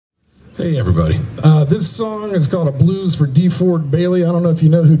Hey everybody. This song is called A Blues for D. Ford Bailey. I don't know if you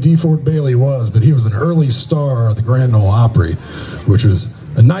know who D. Ford Bailey was, but he was an early star of the Grand Ole Opry, which was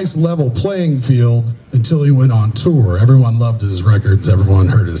a nice level playing field until he went on tour. Everyone loved his records, everyone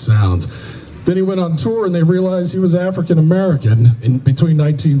heard his sounds. Then he went on tour and they realized he was African American in between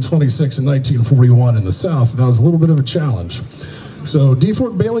 1926 and 1941 in the South, and that was a little bit of a challenge. So D.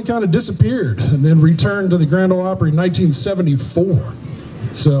 Ford Bailey kind of disappeared and then returned to the Grand Ole Opry in 1974.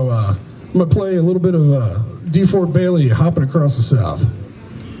 So I'm going to play a little bit of D. Ford Bailey, Hopping Across the South.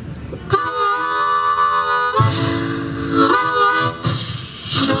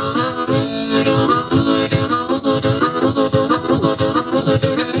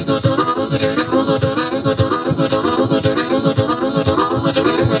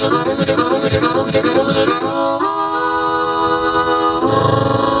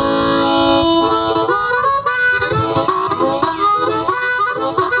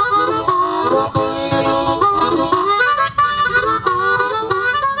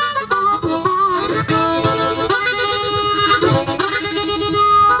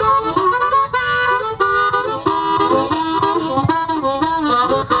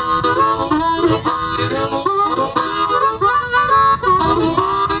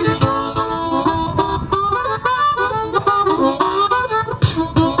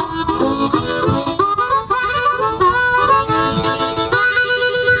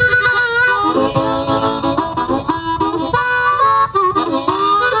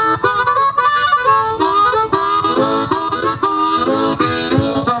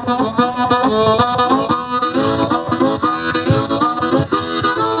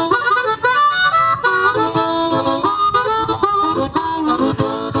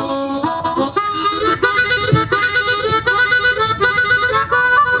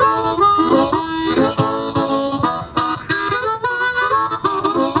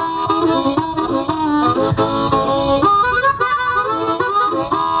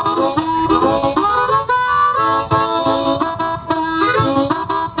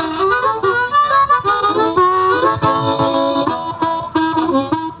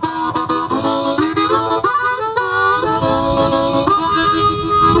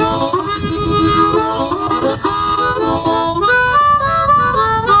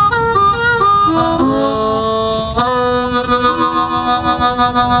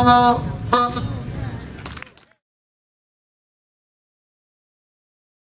 Thank you.